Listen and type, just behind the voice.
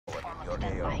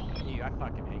dude, I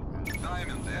fucking hate that.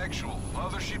 Diamond, actual.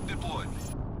 Mothership deployed.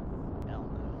 Hell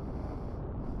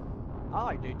no. I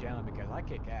like Dude Down because I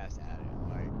kick ass at it.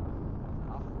 Like,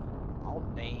 I'll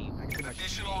name. I can pretty much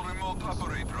Additional name. remote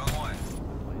operator online.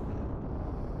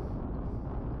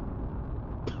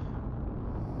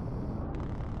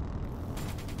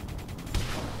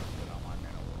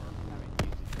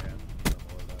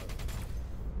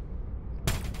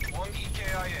 One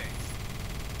EKIA.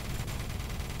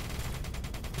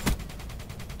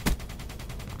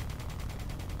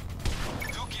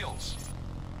 Two kills.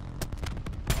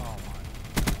 Oh my.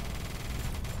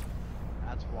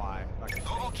 That's why. Fucking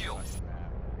Double kill.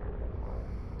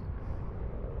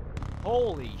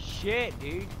 Holy shit,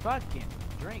 dude. Fucking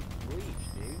drink bleach,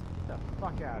 dude. Get the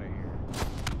fuck out of here.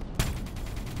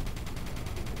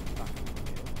 Fucking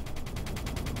kill.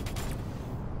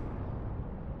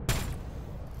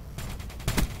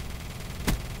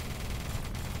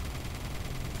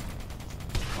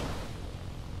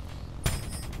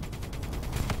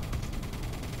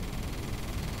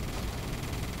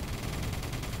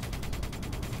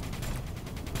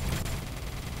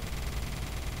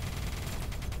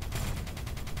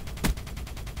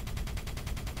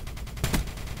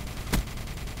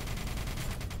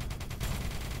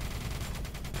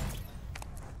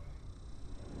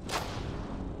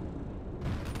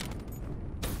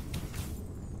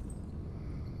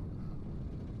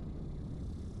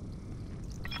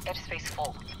 Airspace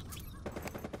full.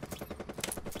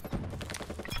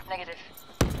 Negative.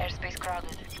 Airspace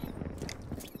crowded.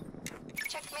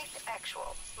 Checkmate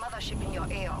actual. Mothership in your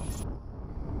AO.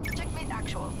 Checkmate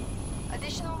actual.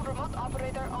 Additional remote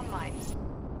operator online.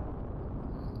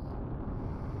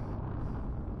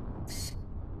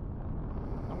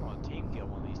 I'm gonna team kill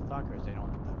one of these fuckers. They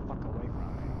don't get the fuck away from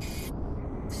me.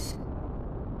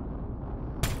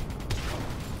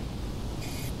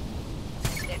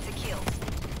 That's a kill.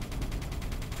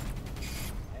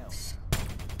 Hell.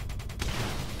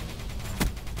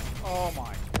 Oh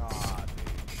my god,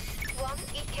 dude. One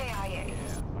EKIA.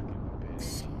 Yeah, fucking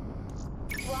bitch.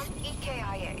 One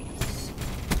EKIA.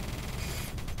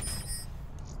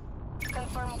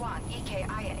 Confirm one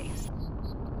EKIA.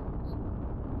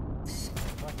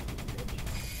 Fucking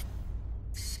bitch.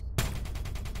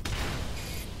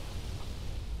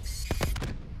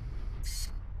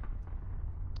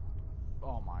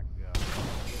 Oh my god.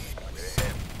 We're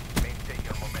ahead. Maintain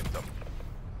your momentum.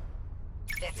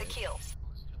 That's a kill.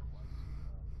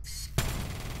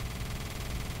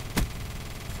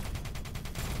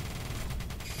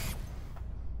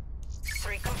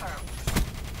 Three confirmed.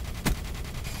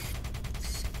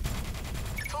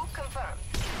 Two confirmed.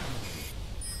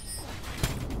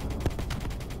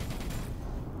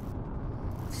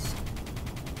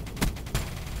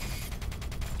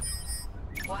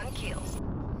 One kill.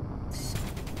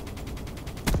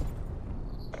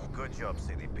 Good job,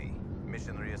 CDP.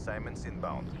 Mission reassignments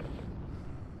inbound.